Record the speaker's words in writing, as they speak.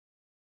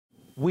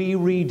we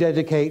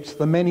rededicate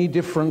the many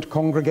different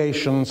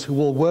congregations who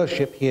will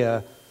worship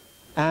here,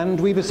 and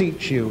we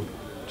beseech you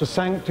to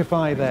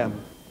sanctify them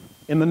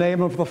in the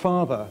name of the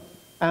Father,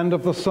 and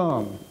of the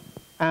Son,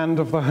 and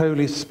of the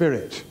Holy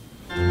Spirit.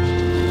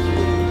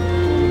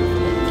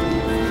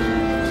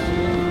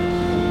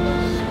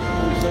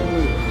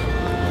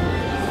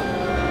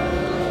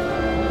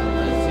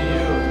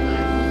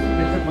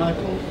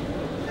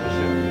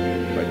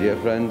 My dear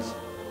friends,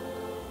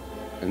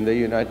 in the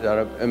United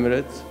Arab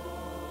Emirates,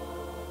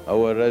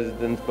 our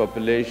resident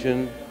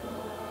population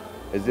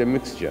is a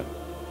mixture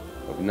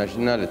of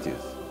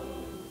nationalities,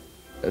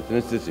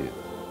 ethnicities,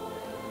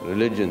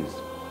 religions,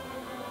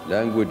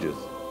 languages,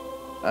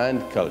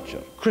 and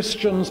culture.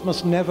 Christians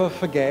must never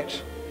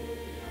forget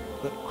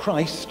that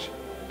Christ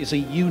is a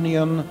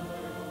union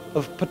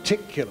of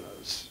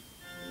particulars.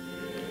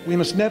 We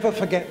must never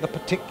forget the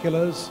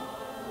particulars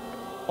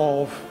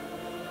of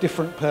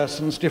different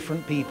persons,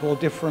 different people,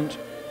 different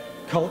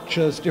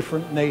cultures,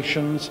 different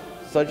nations.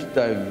 Such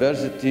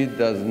diversity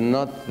does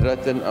not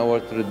threaten our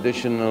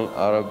traditional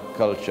Arab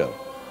culture.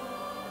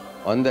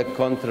 On the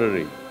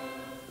contrary,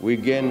 we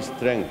gain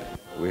strength.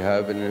 We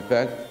have, in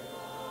fact,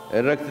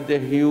 erected a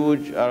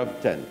huge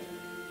Arab tent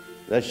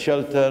that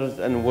shelters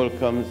and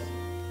welcomes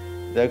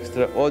the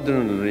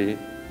extraordinarily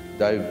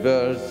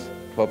diverse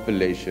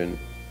population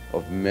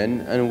of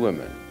men and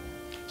women.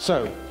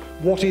 So,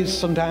 what is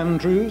St.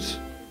 Andrew's,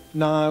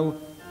 now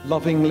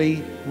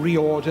lovingly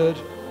reordered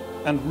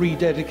and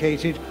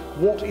rededicated?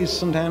 What is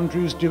St.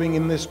 Andrew's doing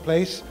in this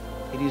place?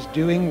 It is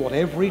doing what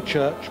every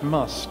church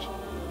must,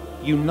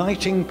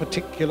 uniting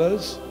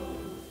particulars,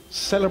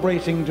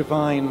 celebrating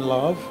divine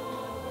love,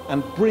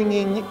 and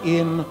bringing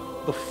in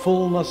the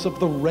fullness of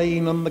the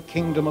reign and the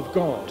kingdom of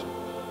God.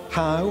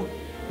 How?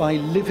 By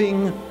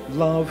living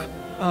love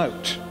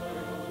out,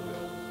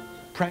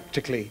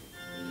 practically,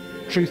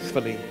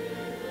 truthfully,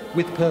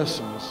 with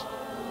persons,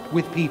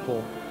 with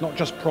people, not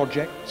just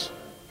projects,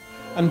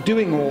 and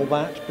doing all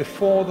that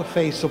before the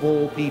face of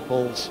all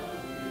peoples,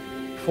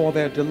 for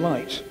their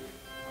delight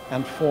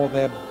and for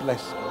their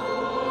blessing.